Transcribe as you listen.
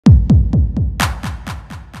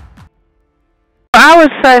I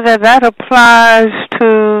would say that that applies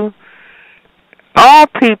to all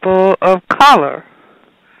people of color.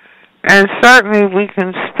 And certainly we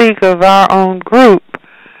can speak of our own group.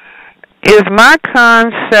 If my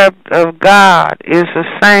concept of God is the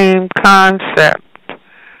same concept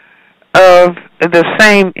of the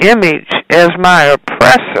same image as my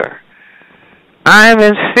oppressor, I'm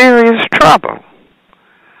in serious trouble.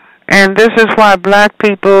 And this is why black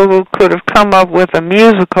people who could have come up with a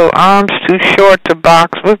musical Arms Too Short to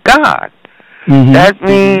Box with God. Mm-hmm. That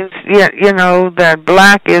means, you know, that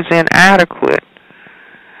black is inadequate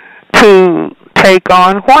to take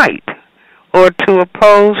on white, or to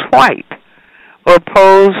oppose white, or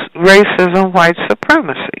oppose racism, white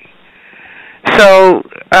supremacy. So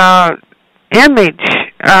image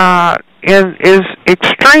is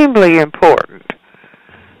extremely important.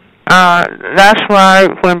 That's why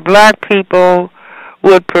when black people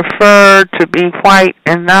would prefer to be white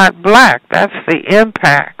and not black, that's the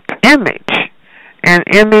impact. Image. And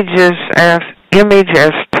image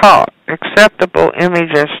as taught, acceptable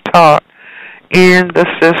image as taught in the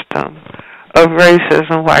system of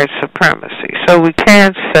racism, white supremacy. So we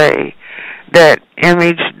can't say that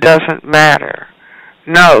image doesn't matter.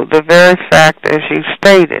 No, the very fact, as you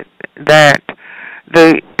stated, that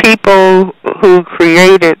the people who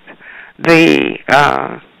created the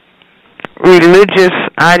religious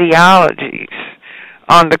ideologies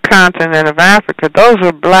on the continent of Africa, those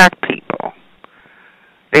were black people.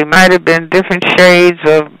 They might have been different shades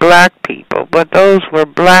of black people, but those were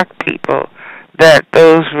black people that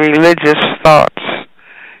those religious thoughts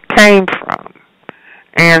came from.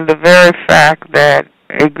 And the very fact that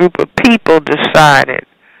a group of people decided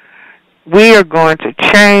we are going to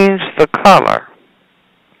change the color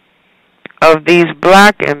of these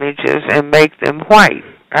black images and make them white.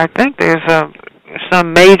 I think there's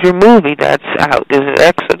some major movie that's out. Is it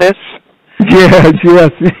Exodus? Yes. Do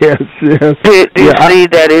you see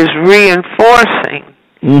that is reinforcing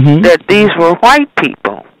that these were white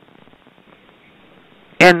people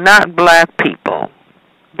and not black people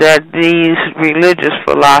that these religious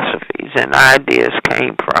philosophies and ideas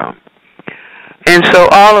came from. And so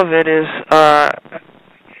all of it is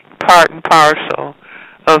part and parcel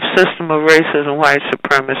of system of racism, white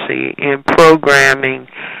supremacy in programming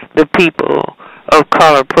the people of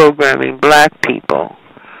color, programming black people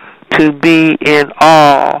to be in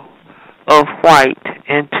awe of white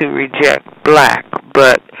and to reject black.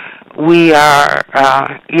 But we are,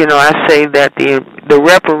 I say that the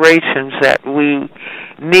reparations that we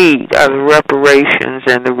need are the reparations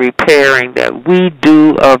and the repairing that we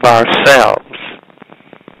do of ourselves.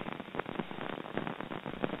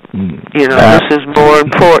 This is more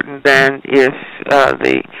important than if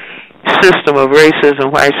the system of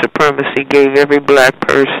racism, white supremacy gave every black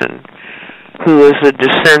person who is a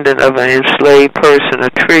descendant of an enslaved person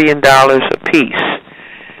 $1 trillion apiece.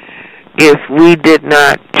 If we did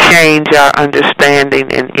not change our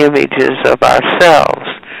understanding and images of ourselves,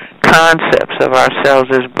 concepts of ourselves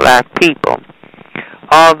as black people,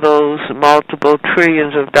 all those multiple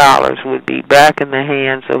trillions of dollars would be back in the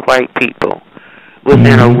hands of white people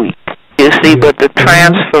within a week. You see, but the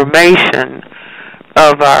transformation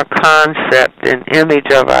of our concept and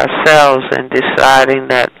image of ourselves and deciding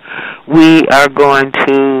that we are going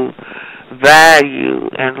to value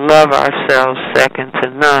and love ourselves second to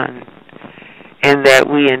none, and that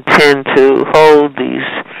we intend to hold these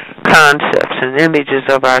concepts and images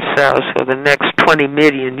of ourselves for the next 20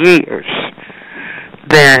 million years,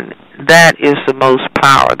 then that is the most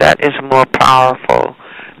power. That is more powerful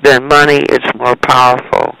than money. It's more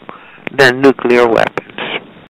powerful than nuclear weapons.